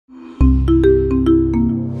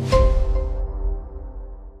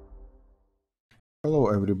Hello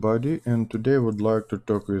everybody, and today I would like to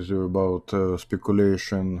talk with you about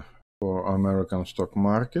speculation for American stock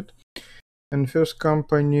market. And first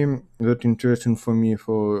company that interesting for me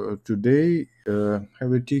for today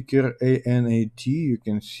have a ticker ANET. You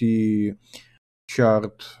can see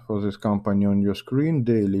chart for this company on your screen,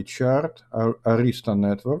 daily chart, Arista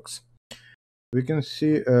Networks. We can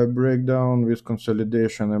see a breakdown with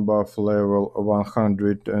consolidation above level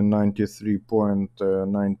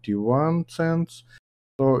 193.91 cents.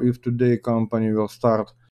 So if today company will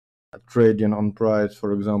start trading on price,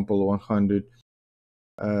 for example,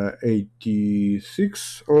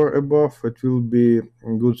 186 or above, it will be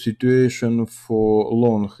a good situation for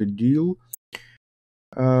long deal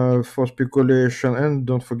for speculation. And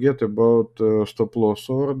don't forget about stop loss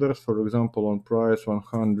orders, for example, on price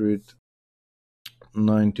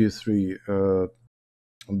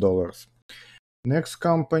 $193. Next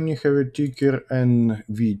company have a ticker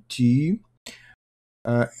NVT,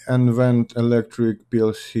 NVT Electric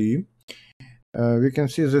PLC. We can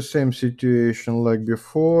see the same situation like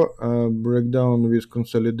before, breakdown with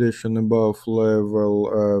consolidation above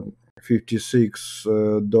level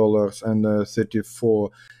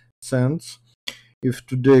 $56.34. If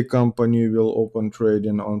today company will open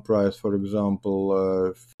trading on price, for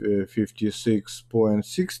example,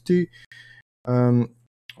 56.60, I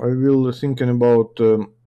will thinking about a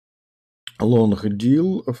long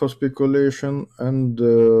deal for speculation and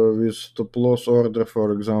with stop loss order,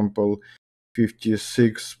 for example,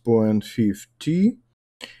 56.50.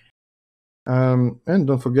 And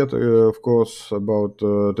don't forget, of course, about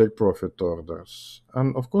take profit orders.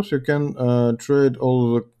 And of course, you can trade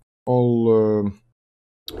all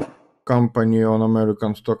company on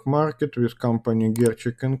American stock market with company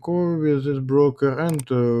Gerchik Co with this broker, and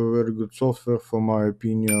very good software, for my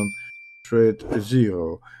opinion, Trade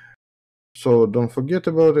Zero. So don't forget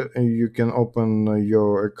about it. You can open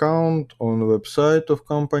your account on the website of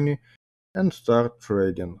company and start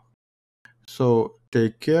trading. So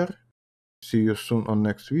take care, see you soon on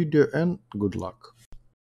next video, and good luck.